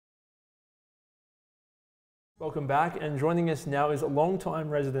Welcome back, and joining us now is a long-time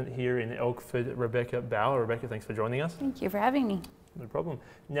resident here in Elkford, Rebecca Bauer. Rebecca, thanks for joining us. Thank you for having me. No problem.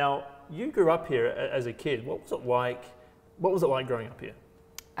 Now, you grew up here as a kid. What was it like? What was it like growing up here?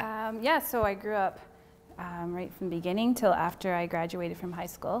 So I grew up right from the beginning till after I graduated from high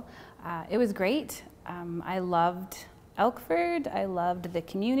school. It was great. I loved Elkford. I loved the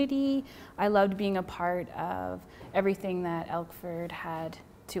community. I loved being a part of everything that Elkford had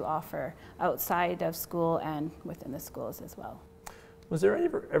to offer outside of school and within the schools as well. Was there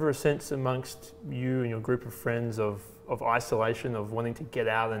ever a sense amongst you and your group of friends of isolation, of wanting to get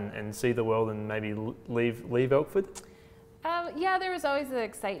out and see the world and maybe leave Elkford? Yeah, there was always the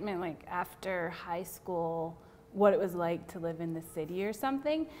excitement, like after high school, what it was like to live in the city or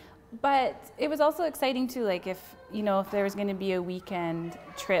something. But it was also exciting too, like if there was going to be a weekend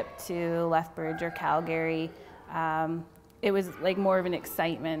trip to Lethbridge or Calgary, it was like more of an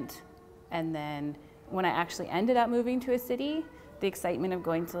excitement. And then when I actually ended up moving to a city, the excitement of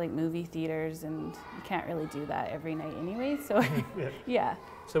going to like movie theaters, and you can't really do that every night anyway. So yeah.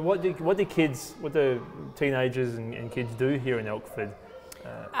 So what do teenagers and kids do here in Elkford?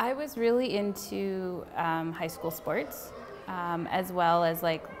 I was really into high school sports, as well as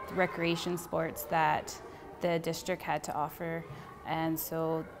like recreation sports that the district had to offer, and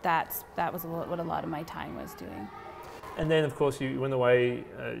so that was what a lot of my time was doing. And then, of course, you went away,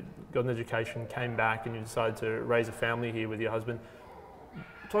 got an education, came back, and you decided to raise a family here with your husband.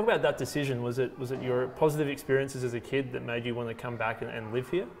 Talk about that decision. Was it your positive experiences as a kid that made you want to come back and live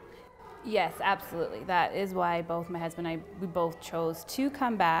here? Yes, absolutely. That is why both my husband and I, we both chose to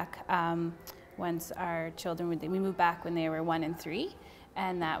come back once our children, we moved back when they were 1 and 3,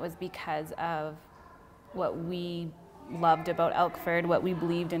 and that was because of what we loved about Elkford, what we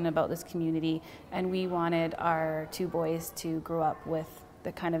believed in about this community, and we wanted our 2 boys to grow up with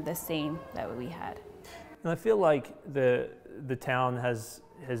the same that we had. And I feel like the town has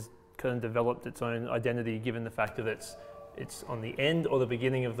kind of developed its own identity, given the fact that it's on the end or the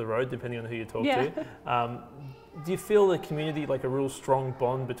beginning of the road, depending on who you talk to. Do you feel the community, like a real strong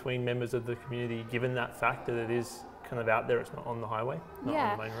bond between members of the community, given that fact that it is kind of out there, it's not on the highway, not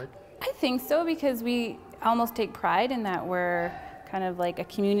on the main road? I think so, because we almost take pride in that we're kind of like a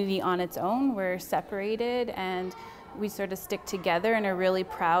community on its own. We're separated and we sort of stick together and are really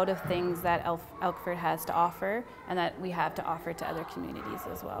proud of things that Elkford has to offer and that we have to offer to other communities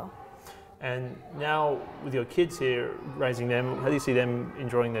as well. And now with your kids here, raising them, how do you see them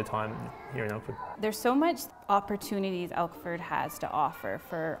enjoying their time here in Elkford? There's so much opportunities Elkford has to offer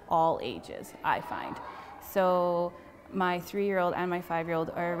for all ages, I find. So my 3-year-old and my 5-year-old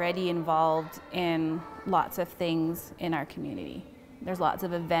are already involved in lots of things in our community. There's lots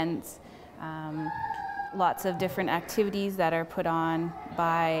of events, lots of different activities that are put on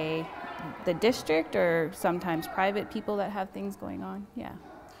by the district or sometimes private people that have things going on, yeah.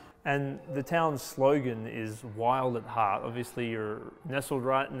 And the town's slogan is wild at heart. Obviously you're nestled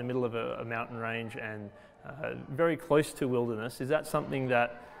right in the middle of a mountain range and very close to wilderness. Is that something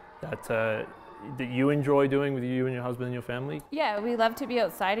that you enjoy doing with you and your husband and your family? Yeah, we love to be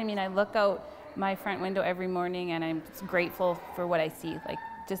outside. I mean, I look out my front window every morning and I'm grateful for what I see, like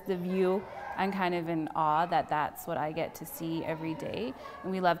just the view. I'm kind of in awe that that's what I get to see every day.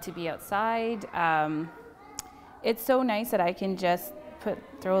 And we love to be outside. It's so nice that I can just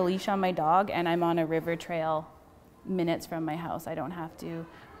throw a leash on my dog and I'm on a river trail minutes from my house. I don't have to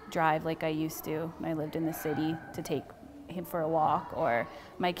drive like I used to when I lived in the city to take him for a walk, or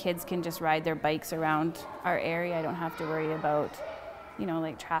my kids can just ride their bikes around our area. I don't have to worry about,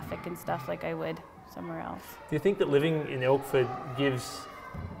 like traffic and stuff like I would somewhere else. Do you think that living in Elkford gives,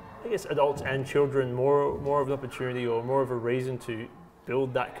 I guess, adults and children more of an opportunity or more of a reason to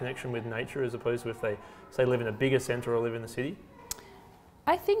build that connection with nature as opposed to if they, say, live in a bigger centre or live in the city?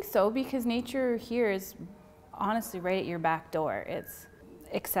 I think so, because nature here is honestly right at your back door. It's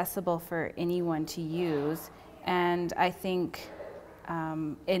accessible for anyone to use. And I think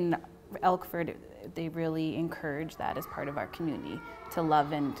in Elkford, they really encourage that as part of our community, to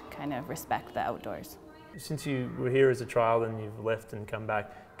love and kind of respect the outdoors. Since you were here as a child and you've left and come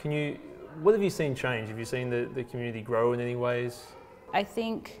back, what have you seen change? Have you seen the community grow in any ways? I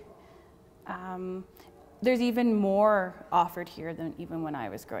think there's even more offered here than even when I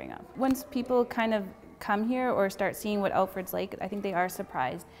was growing up. Once people kind of come here or start seeing what Elkford's like, I think they are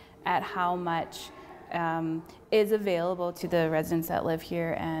surprised at how much is available to the residents that live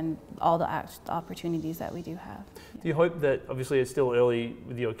here and all the opportunities that we do have. Do you hope that, obviously it's still early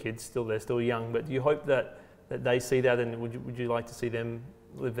with your kids, they're still young, but do you hope that they see that, and would you like to see them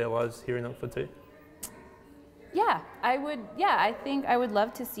live their lives here in Elkford too? Yeah, I would. Yeah, I think I would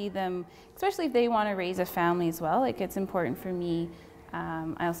love to see them, especially if they want to raise a family as well. Like, it's important for me.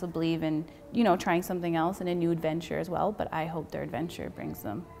 I also believe in, you know, trying something else and a new adventure as well. But I hope their adventure brings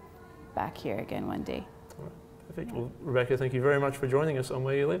them back here again one day. All right, perfect. Well, Rebecca, thank you very much for joining us on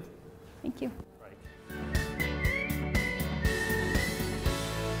Where You Live. Thank you.